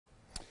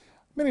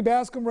Many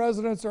Bascom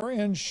residents are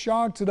in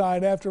shock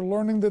tonight after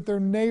learning that their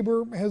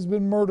neighbor has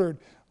been murdered.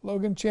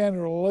 Logan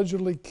Chandler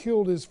allegedly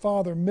killed his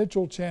father,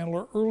 Mitchell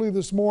Chandler, early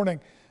this morning.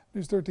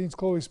 News 13's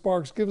Chloe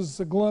Sparks gives us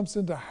a glimpse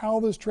into how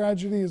this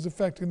tragedy is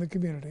affecting the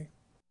community.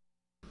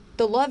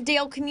 The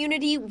Lovedale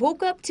community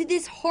woke up to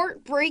this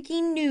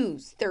heartbreaking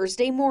news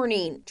Thursday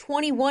morning.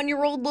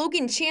 21-year-old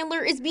Logan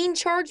Chandler is being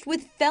charged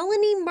with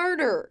felony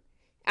murder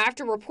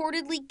after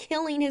reportedly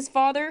killing his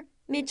father,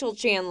 Mitchell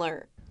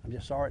Chandler. I'm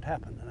just sorry it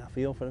happened, and I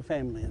feel for the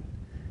family,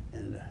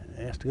 and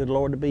ask the good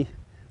Lord to be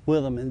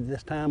with them in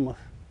this time of,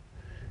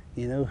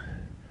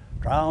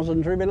 trials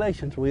and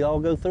tribulations. We all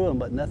go through them,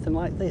 but nothing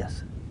like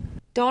this.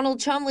 Donald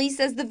Chumley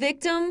says the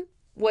victim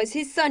was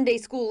his Sunday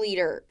school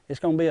leader. It's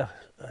going to be a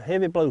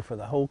heavy blow for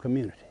the whole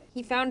community.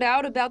 He found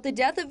out about the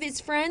death of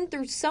his friend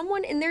through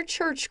someone in their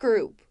church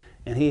group.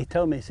 And he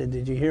told me, he said,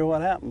 "Did you hear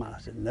what happened?" I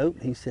said, "Nope."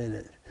 He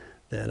said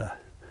that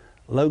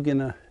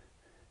Logan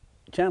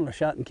Chandler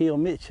shot and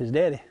killed Mitch, his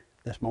daddy,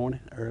 this morning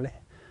early,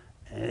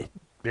 and it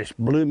just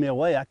blew me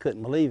away. I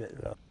couldn't believe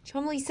it.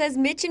 Chumley says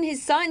Mitch and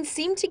his son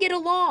seemed to get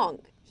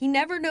along. He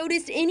never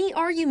noticed any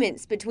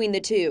arguments between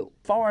the two.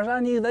 As far as I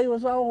knew, they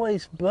was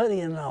always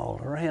buddying all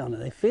around,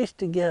 and they fished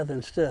together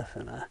and stuff,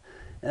 and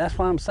that's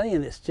why I'm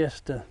saying it's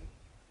just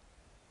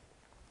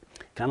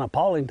kind of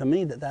appalling to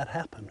me that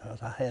happened,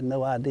 because I had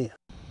no idea.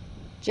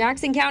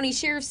 Jackson County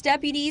Sheriff's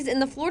deputies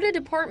and the Florida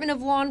Department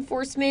of Law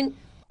Enforcement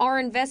are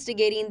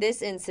investigating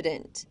this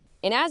incident.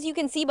 And as you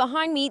can see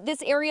behind me,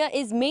 this area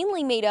is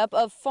mainly made up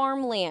of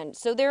farmland,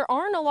 so there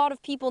aren't a lot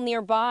of people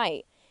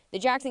nearby. The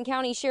Jackson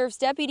County Sheriff's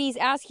deputies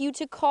ask you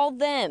to call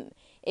them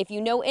if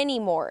you know any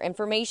more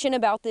information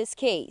about this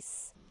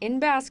case. In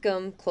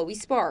Bascom, Chloe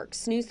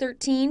Sparks, News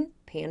 13,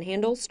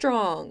 Panhandle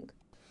Strong.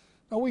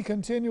 Now, we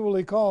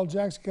continually call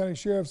Jackson County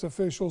Sheriff's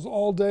officials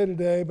all day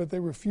today, but they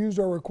refused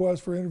our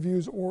request for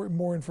interviews or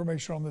more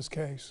information on this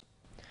case.